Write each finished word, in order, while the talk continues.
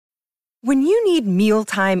When you need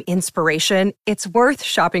mealtime inspiration, it's worth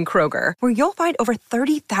shopping Kroger, where you'll find over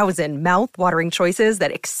 30,000 mouth-watering choices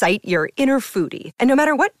that excite your inner foodie. And no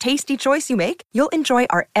matter what tasty choice you make, you'll enjoy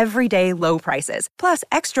our everyday low prices, plus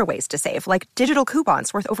extra ways to save, like digital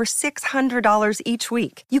coupons worth over $600 each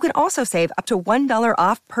week. You can also save up to $1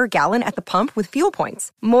 off per gallon at the pump with fuel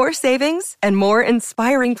points. More savings and more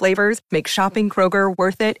inspiring flavors make shopping Kroger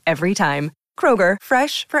worth it every time. Kroger,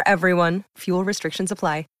 fresh for everyone. Fuel restrictions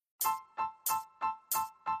apply.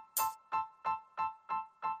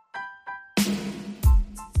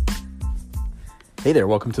 Hey there,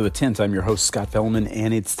 welcome to The Tint. I'm your host, Scott Fellman,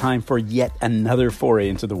 and it's time for yet another foray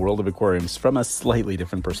into the world of aquariums from a slightly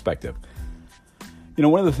different perspective. You know,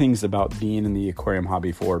 one of the things about being in the aquarium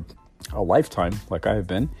hobby for a lifetime, like I have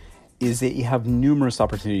been, is that you have numerous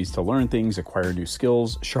opportunities to learn things, acquire new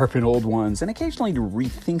skills, sharpen old ones, and occasionally to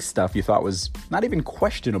rethink stuff you thought was not even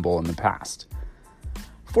questionable in the past.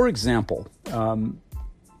 For example,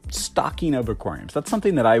 stocking of aquariums. That's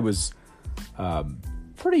something that I was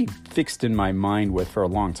pretty fixed in my mind with for a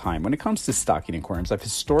long time. When it comes to stocking aquariums, I've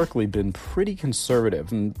historically been pretty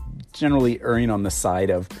conservative and generally erring on the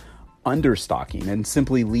side of understocking and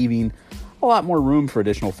simply leaving a lot more room for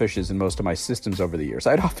additional fishes in most of my systems over the years.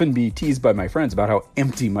 I'd often be teased by my friends about how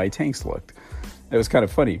empty my tanks looked. It was kind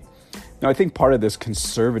of funny. Now, I think part of this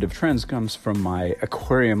conservative trend comes from my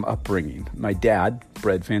aquarium upbringing. My dad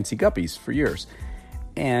bred fancy guppies for years,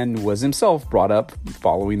 and was himself brought up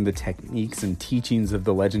following the techniques and teachings of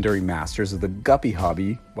the legendary masters of the guppy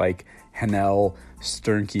hobby, like Hennell,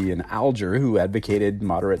 Sternke, and Alger, who advocated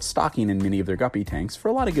moderate stocking in many of their guppy tanks for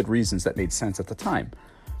a lot of good reasons that made sense at the time.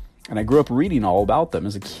 And I grew up reading all about them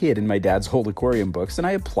as a kid in my dad's old aquarium books, and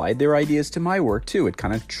I applied their ideas to my work too. It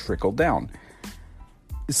kind of trickled down.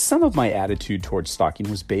 Some of my attitude towards stocking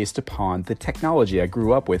was based upon the technology I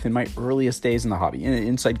grew up with in my earliest days in the hobby.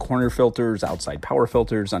 Inside corner filters, outside power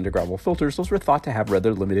filters, undergravel filters, those were thought to have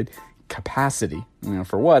rather limited capacity.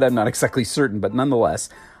 For what, I'm not exactly certain, but nonetheless,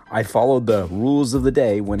 I followed the rules of the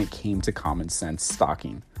day when it came to common sense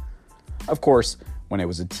stocking. Of course, when I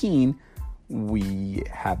was a teen, we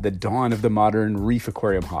had the dawn of the modern reef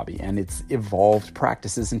aquarium hobby and its evolved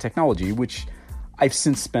practices and technology, which I've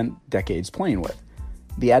since spent decades playing with.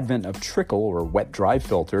 The advent of trickle or wet dry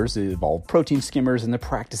filters evolved protein skimmers, and the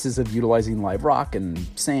practices of utilizing live rock and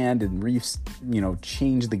sand and reefs,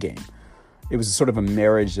 changed the game. It was sort of a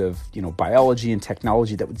marriage of, biology and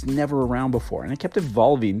technology that was never around before. And it kept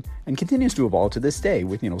evolving and continues to evolve to this day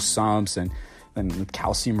with, sumps and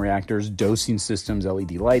calcium reactors, dosing systems,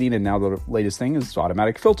 LED lighting, and now the latest thing is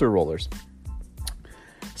automatic filter rollers.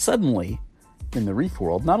 Suddenly, in the reef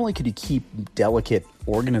world, not only could you keep delicate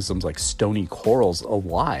organisms like stony corals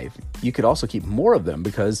alive, you could also keep more of them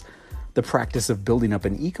because the practice of building up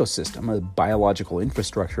an ecosystem, a biological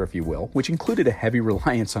infrastructure, if you will, which included a heavy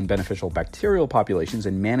reliance on beneficial bacterial populations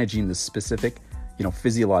and managing the specific,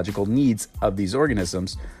 physiological needs of these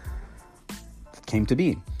organisms, came to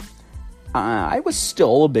be. I was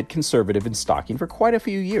still a bit conservative in stocking for quite a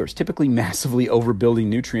few years, typically massively overbuilding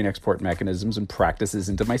nutrient export mechanisms and practices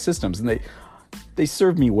into my systems, and they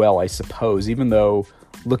served me well, I suppose, even though,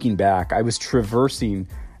 looking back, I was traversing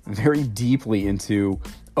very deeply into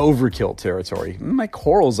overkill territory. My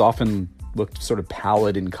corals often looked sort of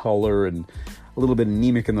pallid in color and a little bit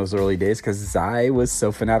anemic in those early days because I was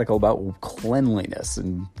so fanatical about cleanliness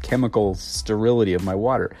and chemical sterility of my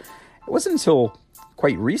water. It wasn't until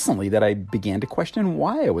quite recently that I began to question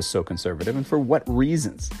why I was so conservative and for what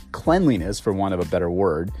reasons. Cleanliness, for want of a better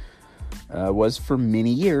word, was for many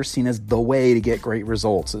years seen as the way to get great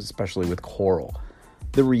results, especially with coral.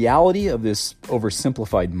 The reality of this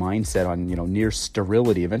oversimplified mindset on, near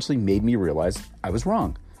sterility eventually made me realize I was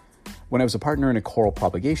wrong. When I was a partner in a coral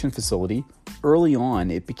propagation facility, early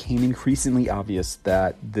on it became increasingly obvious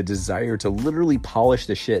that the desire to literally polish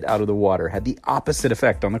the shit out of the water had the opposite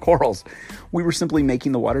effect on the corals. We were simply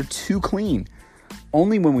making the water too clean.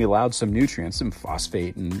 Only when we allowed some nutrients, some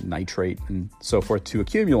phosphate and nitrate and so forth to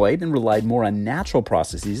accumulate and relied more on natural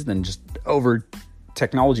processes than just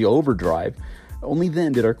technology overdrive, only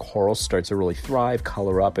then did our corals start to really thrive,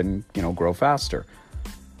 color up, and, grow faster.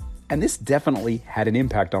 And this definitely had an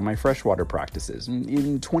impact on my freshwater practices.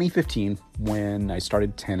 In 2015, when I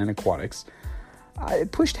started Tenon Aquatics, I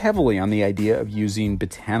pushed heavily on the idea of using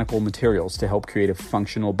botanical materials to help create a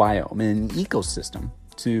functional biome and an ecosystem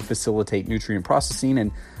to facilitate nutrient processing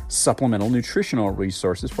and supplemental nutritional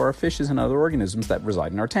resources for our fishes and other organisms that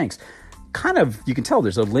reside in our tanks. You can tell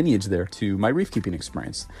there's a lineage there to my reef keeping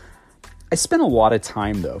experience. I spent a lot of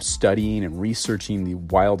time, though, studying and researching the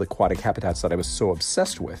wild aquatic habitats that I was so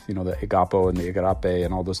obsessed with, the agapo and the agarape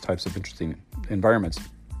and all those types of interesting environments.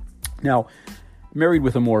 Now, married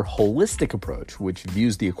with a more holistic approach, which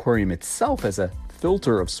views the aquarium itself as a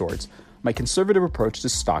filter of sorts, my conservative approach to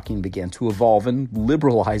stocking began to evolve and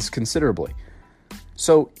liberalize considerably.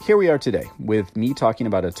 So here we are today, with me talking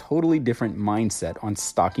about a totally different mindset on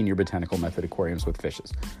stocking your botanical method aquariums with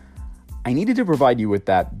fishes. I needed to provide you with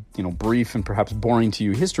that, brief and perhaps boring to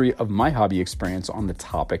you history of my hobby experience on the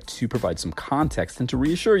topic to provide some context and to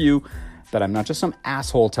reassure you that I'm not just some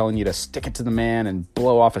asshole telling you to stick it to the man and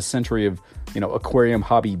blow off a century of, aquarium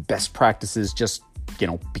hobby best practices just,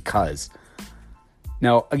 because.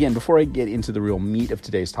 Now, again, before I get into the real meat of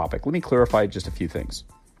today's topic, let me clarify just a few things.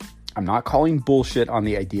 I'm not calling bullshit on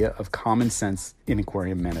the idea of common sense in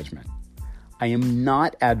aquarium management. I am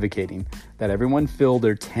not advocating that everyone fill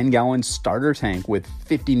their 10-gallon starter tank with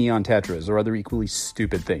 50 neon tetras or other equally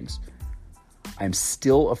stupid things. I am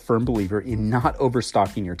still a firm believer in not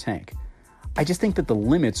overstocking your tank. I just think that the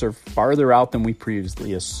limits are farther out than we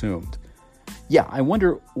previously assumed. Yeah, I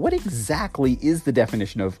wonder, what exactly is the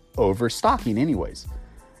definition of overstocking anyways?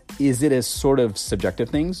 Is it a sort of subjective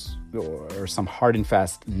things or some hard and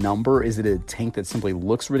fast number? Is it a tank that simply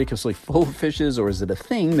looks ridiculously full of fishes, or is it a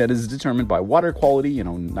thing that is determined by water quality,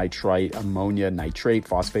 nitrite, ammonia, nitrate,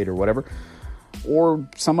 phosphate, or whatever, or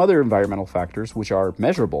some other environmental factors which are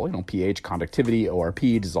measurable, pH, conductivity,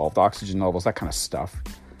 ORP, dissolved oxygen levels, that kind of stuff?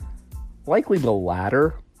 Likely the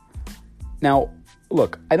latter. Now,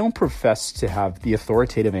 look, I don't profess to have the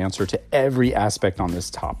authoritative answer to every aspect on this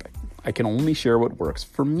topic. I can only share what works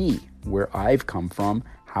for me, where I've come from,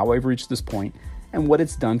 how I've reached this point, and what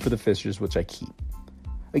it's done for the fishes which I keep.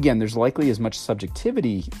 Again, there's likely as much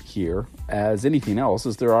subjectivity here as anything else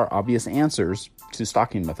as there are obvious answers to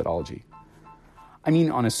stocking methodology. I mean,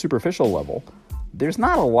 on a superficial level, there's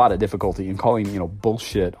not a lot of difficulty in calling,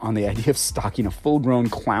 bullshit on the idea of stocking a full-grown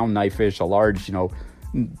clown knifefish, a large,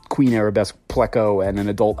 Queen Arabesque Pleco, and an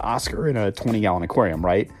adult Oscar in a 20-gallon aquarium,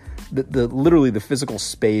 right? Literally the physical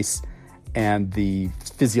space and the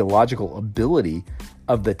physiological ability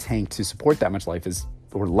of the tank to support that much life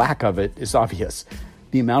or lack of it, is obvious.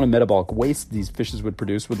 The amount of metabolic waste these fishes would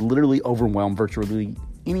produce would literally overwhelm virtually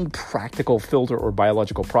any practical filter or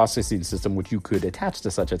biological processing system which you could attach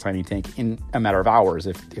to such a tiny tank in a matter of hours,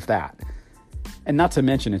 if that. And not to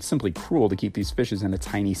mention, it's simply cruel to keep these fishes in a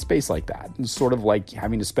tiny space like that. It's sort of like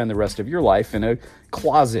having to spend the rest of your life in a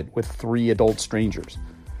closet with 3 adult strangers.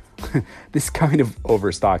 This kind of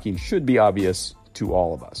overstocking should be obvious to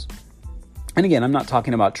all of us. And again, I'm not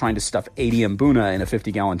talking about trying to stuff 80 mbuna in a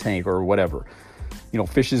 50-gallon tank or whatever.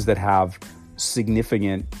 Fishes that have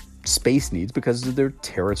significant space needs because of their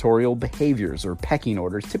territorial behaviors or pecking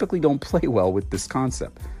orders typically don't play well with this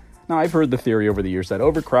concept. Now, I've heard the theory over the years that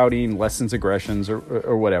overcrowding lessens aggressions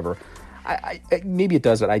or whatever. Maybe it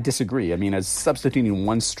does it. I disagree. I mean, as substituting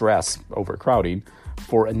one stress, overcrowding,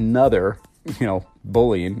 for another,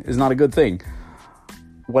 bullying is not a good thing.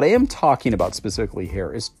 What I am talking about specifically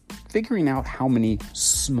here is figuring out how many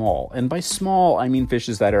small, and by small, I mean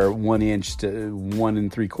fishes that are 1 inch to 1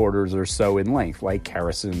 3/4 or so in length, like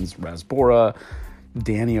characins, rasbora,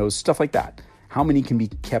 danios, stuff like that. How many can be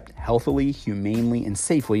kept healthily, humanely, and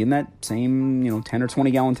safely in that same, 10 or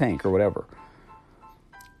 20-gallon tank or whatever.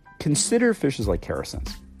 Consider fishes like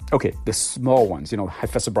characins. Okay, the small ones,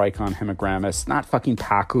 Hyphesibrycon, hemigrammus, not fucking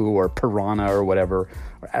pacu or piranha or whatever,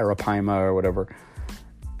 or arapaima or whatever.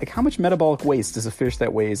 Like, how much metabolic waste does a fish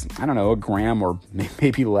that weighs, a gram or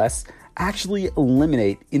maybe less, actually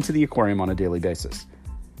eliminate into the aquarium on a daily basis?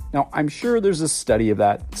 Now, I'm sure there's a study of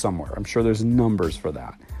that somewhere. I'm sure there's numbers for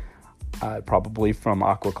that. Probably from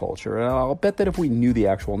aquaculture. And I'll bet that if we knew the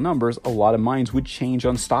actual numbers, a lot of minds would change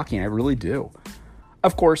on stocking. I really do.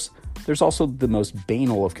 Of course, there's also the most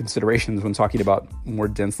banal of considerations when talking about more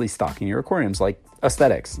densely stocking your aquariums, like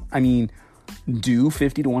aesthetics. I mean, do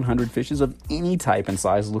 50 to 100 fishes of any type and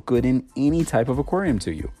size look good in any type of aquarium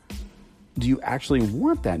to you? Do you actually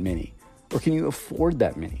want that many? Or can you afford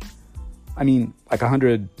that many? I mean, like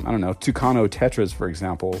 100, Tucano tetras, for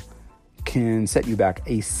example, can set you back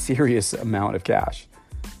a serious amount of cash.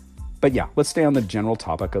 But yeah, let's stay on the general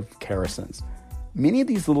topic of characins. Many of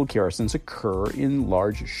these little characins occur in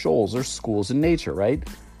large shoals or schools in nature, right?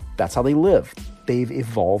 That's how they live. They've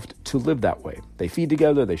evolved to live that way. They feed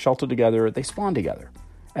together, they shelter together, they spawn together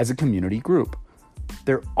as a community group.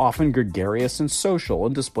 They're often gregarious and social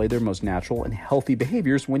and display their most natural and healthy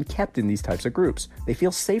behaviors when kept in these types of groups. They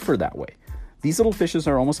feel safer that way. These little fishes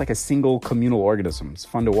are almost like a single communal organism. It's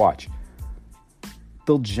fun to watch.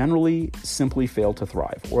 They'll generally simply fail to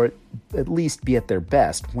thrive, or at least be at their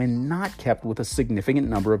best, when not kept with a significant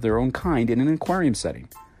number of their own kind in an aquarium setting.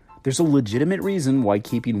 There's a legitimate reason why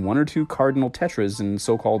keeping 1 or 2 cardinal tetras in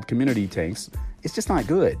so-called community tanks is just not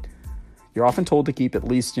good. You're often told to keep at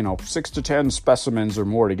least, 6 to 10 specimens or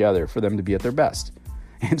more together for them to be at their best.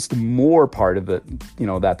 And it's the more part of it,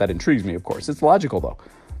 that intrigues me, of course. It's logical, though.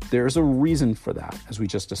 There's a reason for that, as we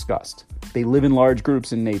just discussed. They live in large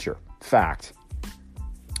groups in nature. Fact.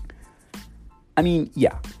 I mean,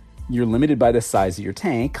 yeah, you're limited by the size of your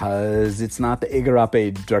tank because it's not the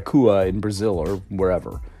Igarape Dracua in Brazil or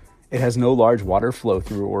wherever. It has no large water flow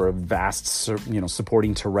through or a vast,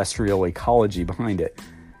 supporting terrestrial ecology behind it.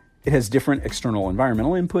 It has different external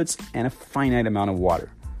environmental inputs and a finite amount of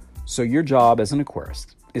water. So your job as an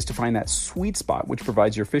aquarist is to find that sweet spot which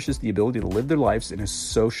provides your fishes the ability to live their lives in a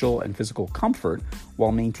social and physical comfort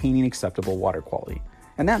while maintaining acceptable water quality.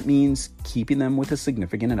 And that means keeping them with a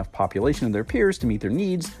significant enough population of their peers to meet their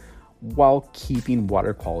needs while keeping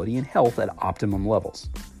water quality and health at optimum levels.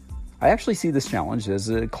 I actually see this challenge as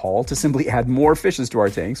a call to simply add more fishes to our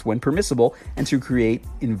tanks when permissible and to create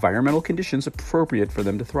environmental conditions appropriate for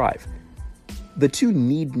them to thrive. The two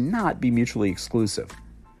need not be mutually exclusive.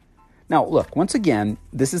 Now, look, once again,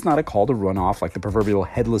 this is not a call to run off like the proverbial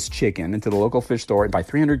headless chicken into the local fish store and buy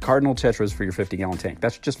 300 cardinal tetras for your 50-gallon tank.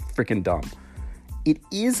 That's just freaking dumb. It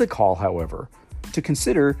is a call, however, to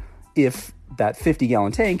consider if that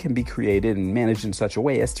 50-gallon tank can be created and managed in such a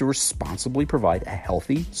way as to responsibly provide a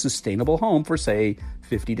healthy, sustainable home for, say,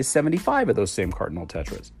 50 to 75 of those same cardinal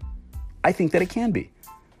tetras. I think that it can be.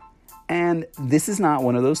 And this is not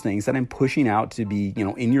one of those things that I'm pushing out to be,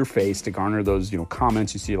 in your face to garner those,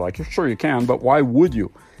 comments you see like, sure you can, but why would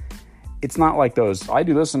you? It's not like those, I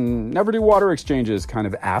do this and never do water exchanges kind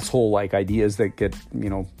of asshole-like ideas that get,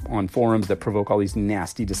 on forums that provoke all these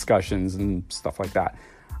nasty discussions and stuff like that.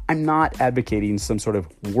 I'm not advocating some sort of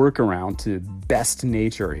workaround to best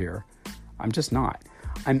nature here. I'm just not.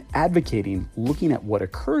 I'm advocating looking at what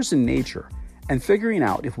occurs in nature and figuring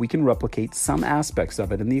out if we can replicate some aspects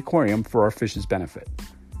of it in the aquarium for our fish's benefit.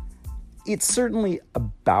 It's certainly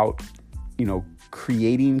about,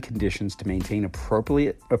 creating conditions to maintain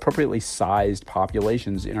appropriately sized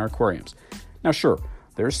populations in our aquariums. Now, sure,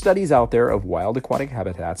 there are studies out there of wild aquatic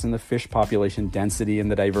habitats and the fish population density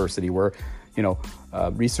and the diversity where,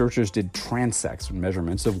 researchers did transects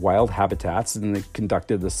measurements of wild habitats and they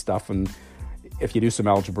conducted this stuff. And if you do some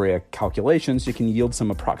algebraic calculations, you can yield some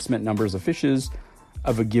approximate numbers of fishes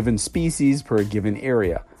of a given species per a given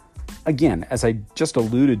area. Again, as I just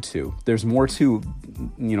alluded to, there's more to,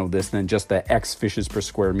 this than just the X fishes per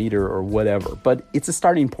square meter or whatever, but it's a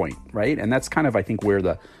starting point, right? And that's kind of, I think, where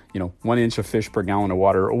the, 1 inch of fish per gallon of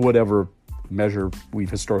water or whatever measure we've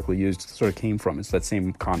historically used sort of came from. It's that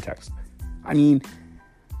same context. I mean,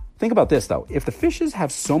 think about this though. If the fishes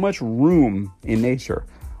have so much room in nature,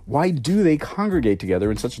 why do they congregate together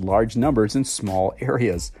in such large numbers in small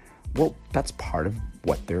areas? Well, that's part of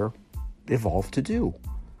what they're evolved to do.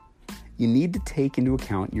 You need to take into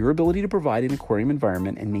account your ability to provide an aquarium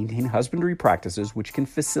environment and maintain husbandry practices which can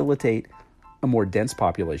facilitate a more dense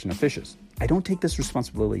population of fishes. I don't take this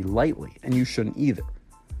responsibility lightly, and you shouldn't either.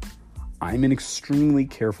 I'm an extremely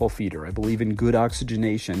careful feeder. I believe in good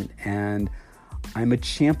oxygenation, and I'm a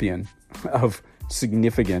champion of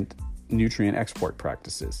significant nutrient export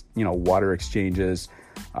practices. Water exchanges,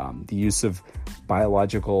 the use of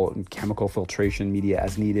biological and chemical filtration media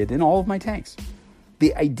as needed in all of my tanks.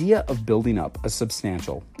 The idea of building up a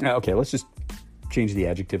substantial, let's just change the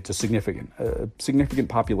adjective to significant, a significant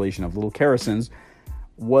population of little characins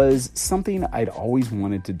was something I'd always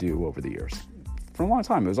wanted to do over the years. For a long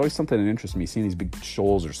time, it was always something that interested me, seeing these big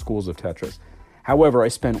shoals or schools of tetras. However, I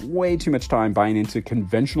spent way too much time buying into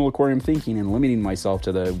conventional aquarium thinking and limiting myself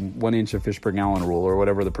to the 1 inch of fish per gallon rule or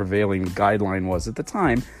whatever the prevailing guideline was at the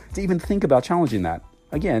time to even think about challenging that.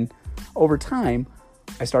 Again, over time,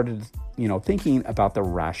 I started, thinking about the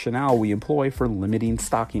rationale we employ for limiting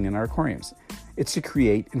stocking in our aquariums. It's to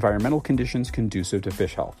create environmental conditions conducive to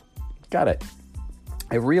fish health. Got it.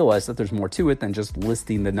 I realized that there's more to it than just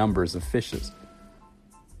listing the numbers of fishes.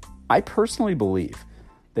 I personally believe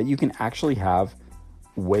that you can actually have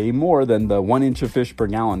way more than the 1 inch of fish per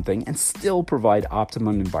gallon thing and still provide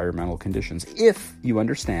optimum environmental conditions if you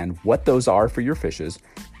understand what those are for your fishes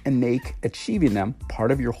and make achieving them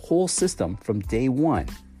part of your whole system from day one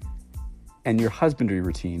and your husbandry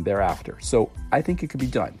routine thereafter. So I think it could be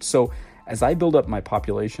done. So as I build up my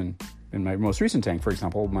population in my most recent tank, for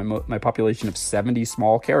example, my population of 70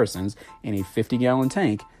 small characins in a 50-gallon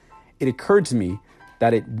tank, it occurred to me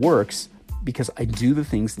that it works because I do the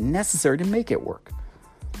things necessary to make it work.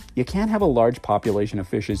 You can't have a large population of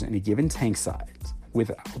fishes in a given tank size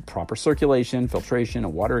without proper circulation, filtration, a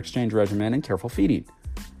water exchange regimen, and careful feeding.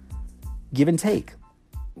 Give and take.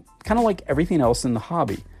 Kind of like everything else in the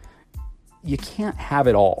hobby. You can't have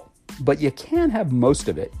it all. but you can have most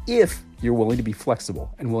of it if you're willing to be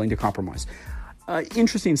flexible and willing to compromise.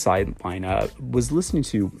 Interesting sideline, was listening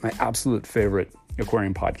to my absolute favorite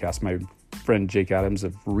aquarium podcast. My friend Jake Adams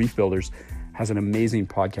of Reef Builders has an amazing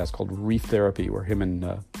podcast called Reef Therapy, where him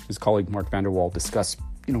and his colleague Mark Vanderwall discuss,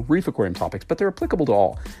 reef aquarium topics, but they're applicable to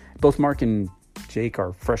all. Both Mark and Jake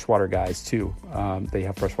are freshwater guys too. They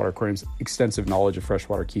have freshwater aquariums, extensive knowledge of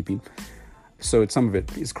freshwater keeping. So some of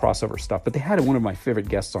it is crossover stuff. But they had one of my favorite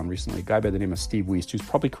guests on recently, a guy by the name of Steve Wiest, who's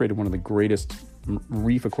probably created one of the greatest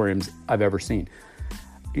reef aquariums I've ever seen.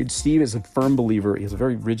 Steve is a firm believer. He has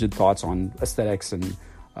very rigid thoughts on aesthetics and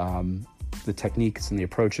the techniques and the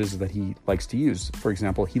approaches that he likes to use. For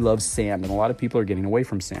example, he loves sand, and a lot of people are getting away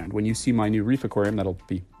from sand. When you see my new reef aquarium that'll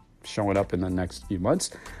be showing up in the next few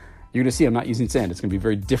months, you're going to see I'm not using sand. It's going to be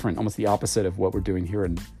very different, almost the opposite of what we're doing here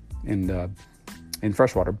in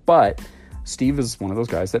freshwater. But Steve is one of those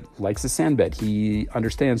guys that likes the sand bed. He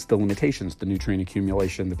understands the limitations, the nutrient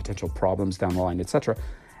accumulation, the potential problems down the line, etc.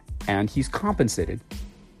 And he's compensated.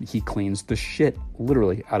 He cleans the shit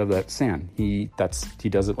literally out of that sand. He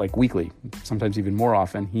does it like weekly, sometimes even more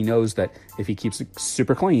often. He knows that if he keeps it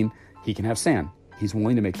super clean, he can have sand. He's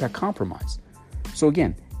willing to make that compromise. So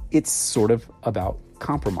again, it's sort of about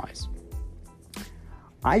compromise.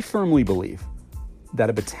 I firmly believe that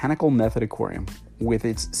a botanical method aquarium with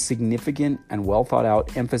its significant and well thought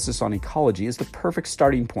out emphasis on ecology is the perfect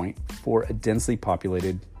starting point for a densely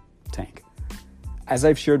populated tank. As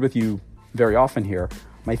I've shared with you very often here,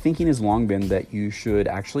 my thinking has long been that you should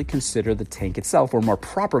actually consider the tank itself, or more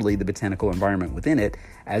properly, the botanical environment within it,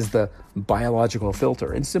 as the biological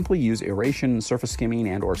filter, and simply use aeration, surface skimming,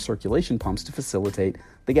 and or circulation pumps to facilitate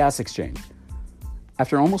the gas exchange.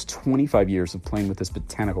 After almost 25 years of playing with this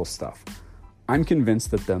botanical stuff, I'm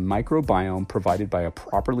convinced that the microbiome provided by a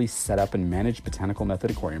properly set up and managed botanical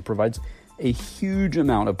method aquarium provides a huge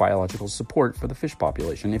amount of biological support for the fish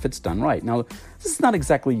population if it's done right. Now, this is not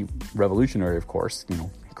exactly revolutionary, of course,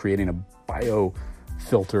 creating a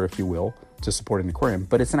biofilter, if you will, to support an aquarium,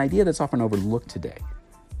 but it's an idea that's often overlooked today.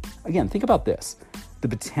 Again, think about this. The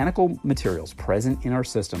botanical materials present in our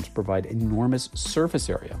systems provide enormous surface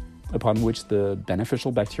area upon which the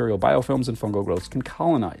beneficial bacterial biofilms and fungal growths can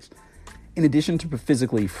colonize. In addition to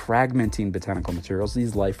physically fragmenting botanical materials,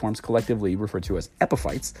 these life forms, collectively referred to as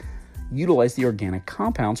epiphytes, utilize the organic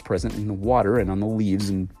compounds present in the water and on the leaves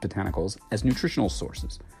and botanicals as nutritional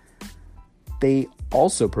sources. They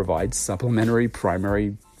also provide supplementary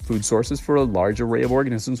primary food sources for a large array of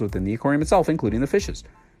organisms within the aquarium itself, including the fishes,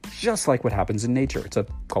 just like what happens in nature. It's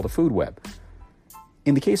called a food web.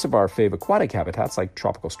 In the case of our fave aquatic habitats like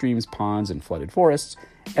tropical streams, ponds, and flooded forests,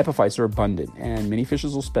 epiphytes are abundant, and many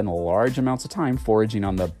fishes will spend large amounts of time foraging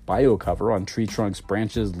on the biocover on tree trunks,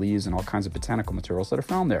 branches, leaves, and all kinds of botanical materials that are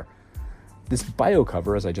found there. This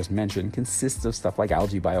biocover, as I just mentioned, consists of stuff like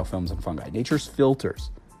algae, biofilms, and fungi, nature's filters.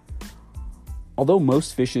 Although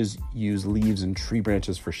most fishes use leaves and tree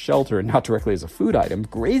branches for shelter and not directly as a food item,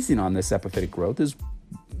 grazing on this epiphytic growth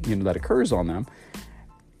that occurs on them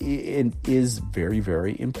is very,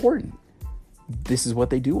 very important. This is what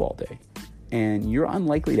they do all day. And you're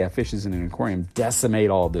unlikely to have fishes in an aquarium decimate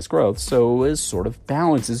all of this growth, so a sort of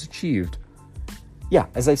balance is achieved. Yeah,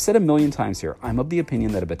 as I've said a million times here, I'm of the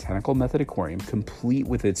opinion that a botanical method aquarium, complete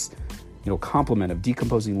with its complement of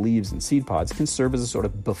decomposing leaves and seed pods, can serve as a sort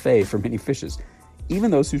of buffet for many fishes, even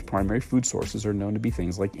those whose primary food sources are known to be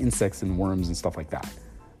things like insects and worms and stuff like that.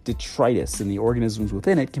 Detritus and the organisms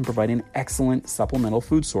within it can provide an excellent supplemental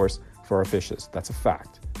food source for our fishes. That's a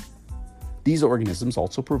fact. These organisms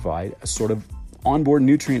also provide a sort of onboard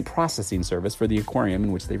nutrient processing service for the aquarium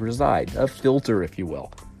in which they reside, a filter, if you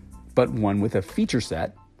will, but one with a feature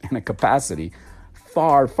set and a capacity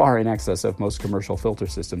far, far in excess of most commercial filter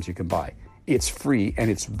systems you can buy. It's free and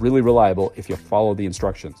it's really reliable if you follow the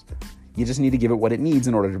instructions. You just need to give it what it needs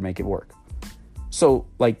in order to make it work. So,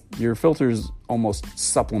 your filter's almost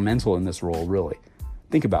supplemental in this role, really.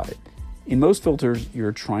 Think about it. In most filters,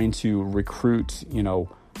 you're trying to recruit,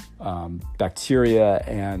 bacteria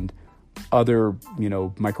and other,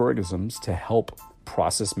 microorganisms to help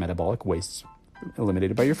process metabolic wastes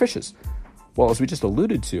eliminated by your fishes. Well, as we just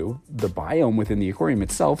alluded to, the biome within the aquarium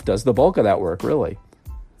itself does the bulk of that work, really.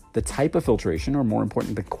 The type of filtration, or more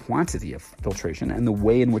important, the quantity of filtration, and the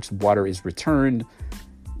way in which water is returned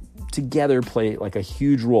together play a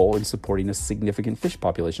huge role in supporting a significant fish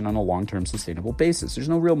population on a long-term sustainable basis. There's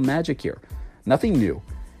no real magic here. Nothing new,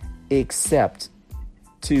 except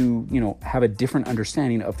to, have a different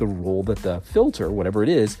understanding of the role that the filter, whatever it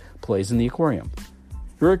is, plays in the aquarium.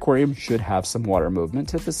 Your aquarium should have some water movement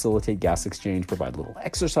to facilitate gas exchange, provide a little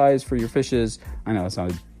exercise for your fishes. I know it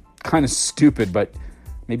sounded kind of stupid, but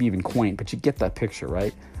maybe even quaint, but you get that picture,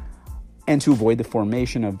 right? And to avoid the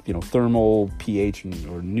formation of, thermal, pH,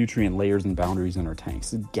 or nutrient layers and boundaries in our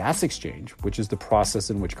tanks. Gas exchange, which is the process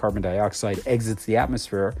in which carbon dioxide exits the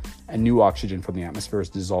atmosphere and new oxygen from the atmosphere is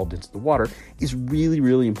dissolved into the water, is really,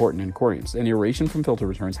 really important in aquariums. And aeration from filter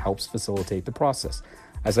returns helps facilitate the process.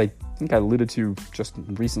 As I think I alluded to just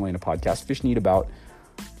recently in a podcast, fish need about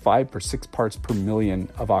 5 or 6 parts per million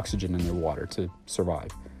of oxygen in their water to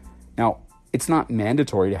survive. Now, it's not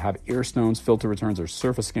mandatory to have air stones, filter returns, or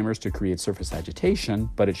surface skimmers to create surface agitation,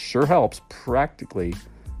 but it sure helps practically,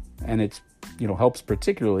 and it helps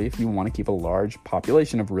particularly if you want to keep a large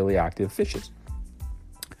population of really active fishes.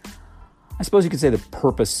 I suppose you could say the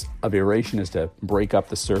purpose of aeration is to break up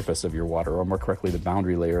the surface of your water, or more correctly, the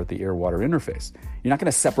boundary layer at the air-water interface. You're not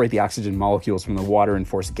going to separate the oxygen molecules from the water and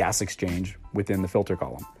force gas exchange within the filter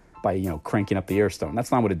column by, cranking up the air stone.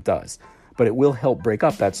 That's not what it does. But it will help break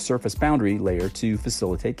up that surface boundary layer to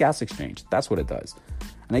facilitate gas exchange. That's what it does.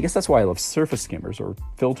 And I guess that's why I love surface skimmers, or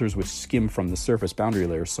filters which skim from the surface boundary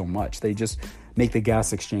layer, so much. They just make the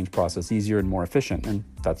gas exchange process easier and more efficient, and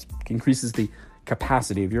that increases the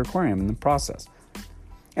capacity of your aquarium in the process.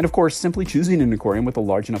 And of course, simply choosing an aquarium with a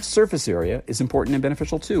large enough surface area is important and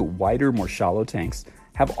beneficial too. Wider, more shallow tanks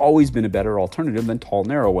have always been a better alternative than tall,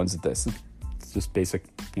 narrow ones at this. It's just basic,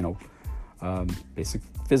 basic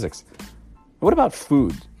physics. What about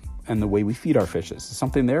food and the way we feed our fishes? Is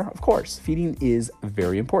something there? Of course. Feeding is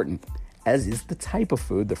very important, as is the type of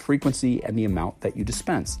food, the frequency, and the amount that you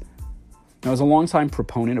dispense. Now, as a longtime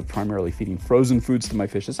proponent of primarily feeding frozen foods to my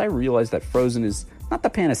fishes, I realized that frozen is not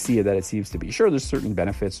the panacea that it seems to be. Sure, there's certain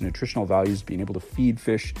benefits, nutritional values, being able to feed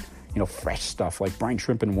fish, fresh stuff like brine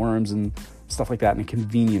shrimp and worms and stuff like that in a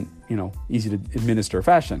convenient, easy to administer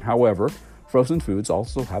fashion. However, frozen foods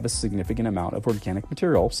also have a significant amount of organic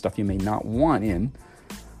material, stuff you may not want in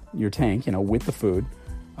your tank, with the food,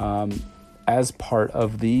 as part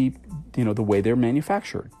of the way they're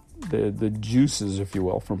manufactured, the juices, if you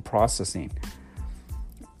will, from processing.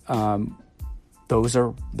 Those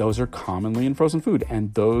are commonly in frozen food,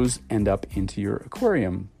 and those end up into your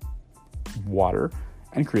aquarium water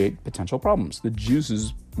and create potential problems. The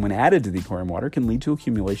juices, when added to the aquarium water, can lead to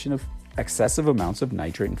accumulation of excessive amounts of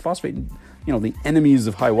nitrate and phosphate, the enemies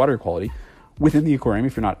of high water quality within the aquarium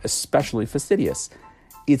if you're not especially fastidious.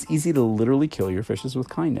 It's easy to literally kill your fishes with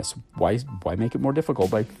kindness. Why make it more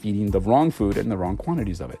difficult by feeding the wrong food and the wrong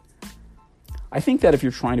quantities of it? I think that if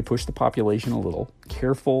you're trying to push the population a little,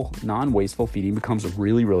 careful, non-wasteful feeding becomes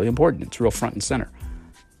really, really important. It's real front and center.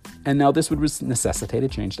 And now this would necessitate a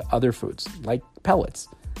change to other foods, like pellets.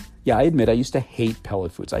 Yeah, I admit I used to hate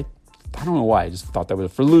pellet foods. I don't know why. I just thought that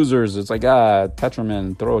was for losers. It's like,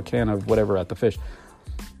 Tetramin, throw a can of whatever at the fish.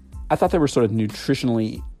 I thought they were sort of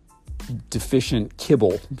nutritionally deficient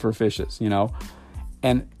kibble for fishes,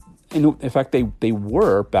 And in fact, they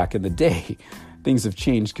were back in the day. Things have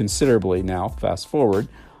changed considerably now, fast forward.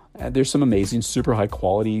 There's some amazing, super high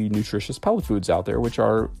quality, nutritious pellet foods out there, which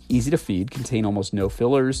are easy to feed, contain almost no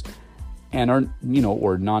fillers, and are,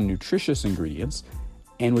 or non-nutritious ingredients,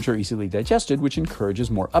 and which are easily digested, which encourages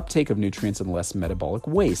more uptake of nutrients and less metabolic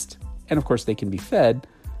waste. And of course, they can be fed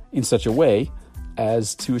in such a way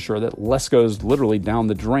as to assure that less goes literally down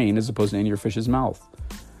the drain as opposed to in your fish's mouth.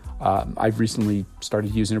 I've recently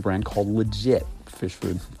started using a brand called Legit Fish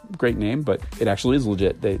Food. Great name, but it actually is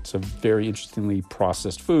legit. It's a very interestingly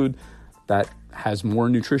processed food that has more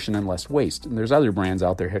nutrition and less waste. And there's other brands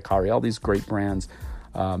out there, Hikari, all these great brands,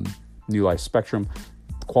 New Life Spectrum,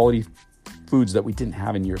 quality foods that we didn't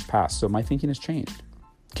have in years past. So my thinking has changed.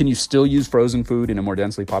 Can you still use frozen food in a more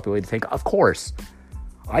densely populated tank? Of course.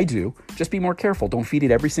 I do. Just be more careful. Don't feed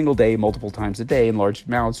it every single day, multiple times a day in large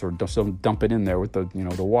amounts, or don't dump it in there with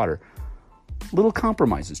the water. Little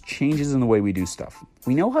compromises, changes in the way we do stuff.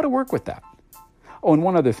 We know how to work with that. Oh, and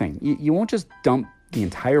one other thing. You won't just dump the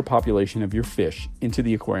entire population of your fish into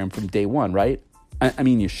the aquarium from day one, right? I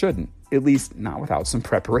mean, you shouldn't, at least not without some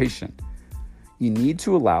preparation. You need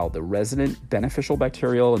to allow the resident beneficial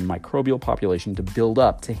bacterial and microbial population to build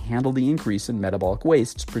up to handle the increase in metabolic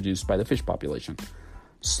wastes produced by the fish population.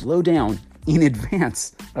 Slow down in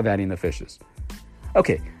advance of adding the fishes.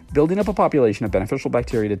 Okay, building up a population of beneficial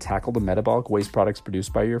bacteria to tackle the metabolic waste products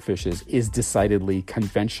produced by your fishes is decidedly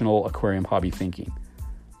conventional aquarium hobby thinking.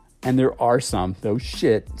 And there are some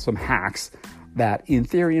hacks that in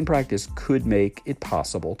theory and practice could make it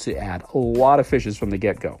possible to add a lot of fishes from the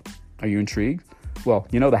get-go. Are you intrigued? Well,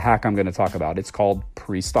 the hack I'm going to talk about. It's called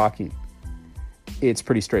pre-stocking. It's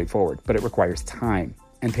pretty straightforward, but it requires time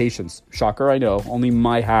and patience. Shocker, I know. Only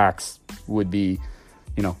my hacks would be,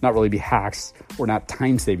 not really be hacks, or not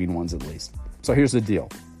time-saving ones at least. So here's the deal.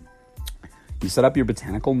 You set up your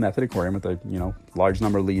botanical method aquarium with a, large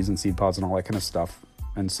number of leaves and seed pods and all that kind of stuff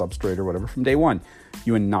and substrate or whatever from day one.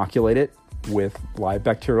 You inoculate it with live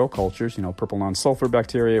bacterial cultures, purple non-sulfur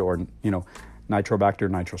bacteria or, Nitrobacter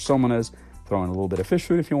nitrosomonas. Throw in a little bit of fish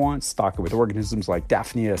food if you want. Stock it with organisms like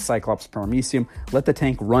Daphnia, Cyclops, Paramecium. Let the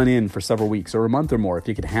tank run in for several weeks or a month or more if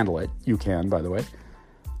you can handle it. You can, by the way.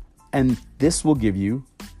 And this will give you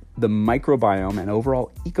the microbiome and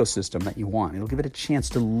overall ecosystem that you want. It'll give it a chance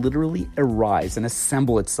to literally arise and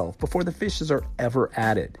assemble itself before the fishes are ever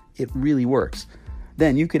added. It really works.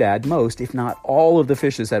 Then you could add most, if not all, of the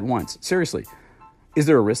fishes at once. Seriously, is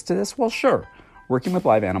there a risk to this? Well, sure. Working with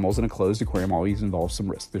live animals in a closed aquarium always involves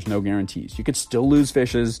some risk. There's no guarantees. You could still lose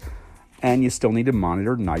fishes, and you still need to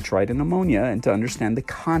monitor nitrite and ammonia and to understand the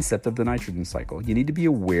concept of the nitrogen cycle. You need to be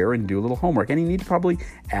aware and do a little homework, and you need to probably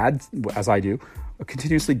add, as I do,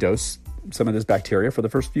 continuously dose some of this bacteria for the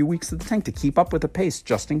first few weeks of the tank to keep up with the pace,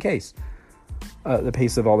 just in case. The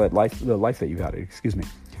pace of all that life, the life that you've had,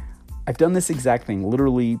 I've done this exact thing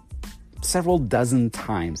literally several dozen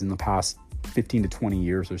times in the past 15 to 20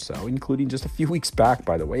 years or so, including just a few weeks back,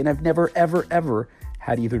 by the way, and I've never, ever, ever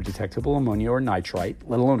had either detectable ammonia or nitrite,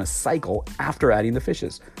 let alone a cycle after adding the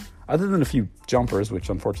fishes. Other than a few jumpers, which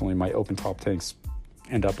unfortunately my open top tanks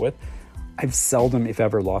end up with, I've seldom, if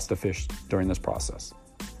ever, lost a fish during this process.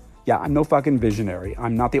 Yeah, I'm no fucking visionary.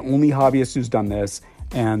 I'm not the only hobbyist who's done this,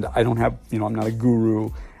 and I don't have, I'm not a guru,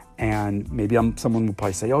 and maybe someone will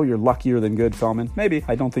probably say, oh, you're luckier than good, Feldman. Maybe.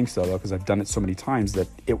 I don't think so, though, because I've done it so many times that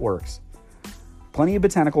it works. Plenty of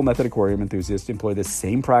botanical method aquarium enthusiasts employ this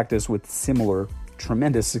same practice with similar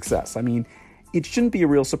tremendous success. I mean, it shouldn't be a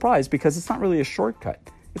real surprise because it's not really a shortcut.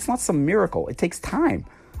 It's not some miracle. It takes time.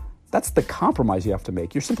 That's the compromise you have to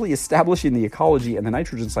make. You're simply establishing the ecology and the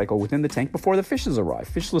nitrogen cycle within the tank before the fishes arrive.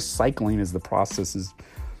 Fishless cycling, as the process is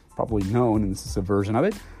probably known, and this is a version of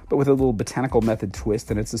it, but with a little botanical method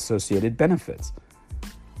twist and its associated benefits.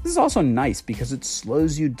 This is also nice because it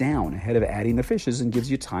slows you down ahead of adding the fishes and gives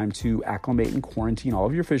you time to acclimate and quarantine all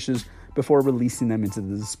of your fishes before releasing them into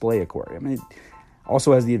the display aquarium. It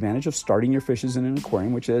also has the advantage of starting your fishes in an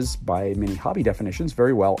aquarium, which is, by many hobby definitions,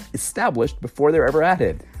 very well established before they're ever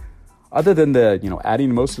added. Other than the,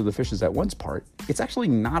 adding most of the fishes at once part, it's actually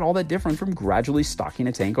not all that different from gradually stocking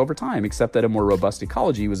a tank over time, except that a more robust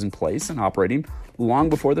ecology was in place and operating long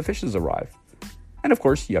before the fishes arrived. And of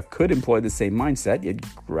course, you could employ the same mindset. You'd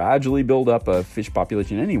gradually build up a fish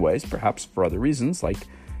population anyways, perhaps for other reasons, like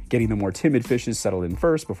getting the more timid fishes settled in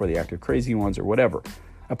first before the active crazy ones or whatever.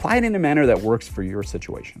 Apply it in a manner that works for your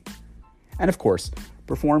situation. And of course,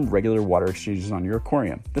 perform regular water exchanges on your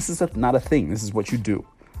aquarium. This is not a thing. This is what you do.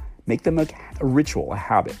 Make them a ritual, a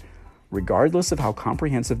habit. Regardless of how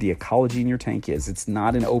comprehensive the ecology in your tank is, it's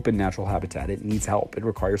not an open natural habitat. It needs help. It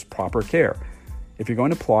requires proper care. If you're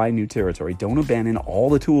going to apply new territory, don't abandon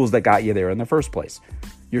all the tools that got you there in the first place.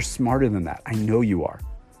 You're smarter than that. I know you are.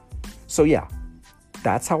 So yeah,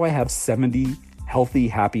 that's how I have 70 healthy,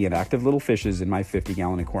 happy, and active little fishes in my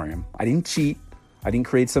 50-gallon aquarium. I didn't cheat. I didn't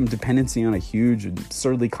create some dependency on a huge,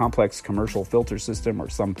 absurdly complex commercial filter system or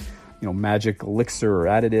some magic elixir or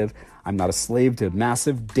additive. I'm not a slave to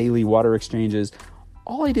massive daily water exchanges.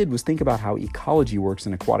 All I did was think about how ecology works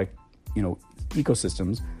in aquatic,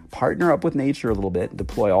 ecosystems, partner up with nature a little bit,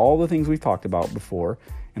 deploy all the things we've talked about before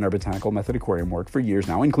in our botanical method aquarium work for years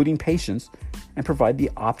now, including patience, and provide the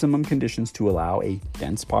optimum conditions to allow a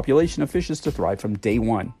dense population of fishes to thrive from day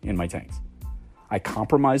one in my tanks. I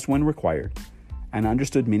compromised when required and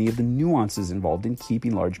understood many of the nuances involved in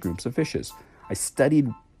keeping large groups of fishes. I studied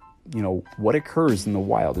what occurs in the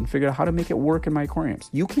wild and figured out how to make it work in my aquariums.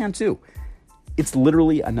 You can too. It's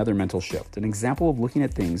literally another mental shift, an example of looking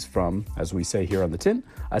at things from, as we say here on the tin,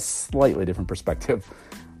 a slightly different perspective.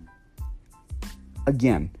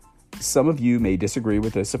 Again, some of you may disagree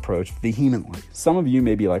with this approach vehemently. Some of you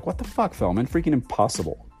may be like, what the fuck, Feldman? Freaking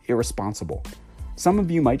impossible, irresponsible. Some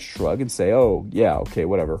of you might shrug and say, oh, yeah, okay,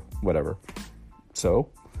 whatever. So,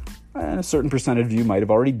 and a certain percentage of you might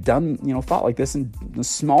have already done, thought like this, and a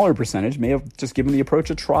smaller percentage may have just given the approach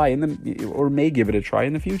a try or may give it a try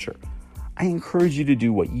in the future. I encourage you to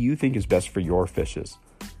do what you think is best for your fishes.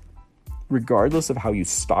 Regardless of how you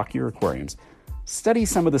stock your aquariums, study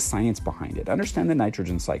some of the science behind it. Understand the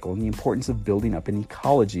nitrogen cycle and the importance of building up an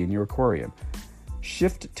ecology in your aquarium.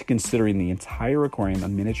 Shift to considering the entire aquarium a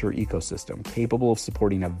miniature ecosystem capable of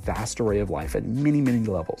supporting a vast array of life at many, many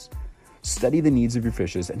levels. Study the needs of your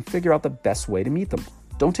fishes and figure out the best way to meet them.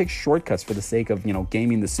 Don't take shortcuts for the sake of,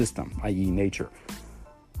 gaming the system, i.e. nature.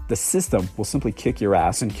 The system will simply kick your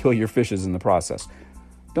ass and kill your fishes in the process.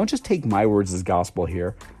 Don't just take my words as gospel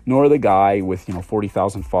here, nor the guy with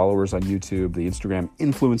 40,000 followers on YouTube, the Instagram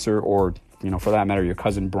influencer or for that matter, your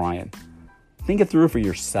cousin Brian. Think it through for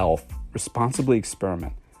yourself. Responsibly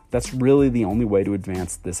experiment. That's really the only way to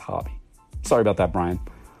advance this hobby. Sorry about that, Brian.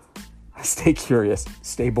 Stay curious,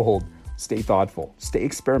 stay bold, stay thoughtful, stay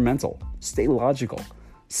experimental, stay logical,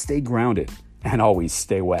 stay grounded, and always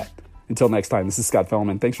stay wet. Until next time, this is Scott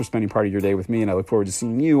Fellman. Thanks for spending part of your day with me, and I look forward to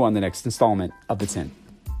seeing you on the next installment of The Tint.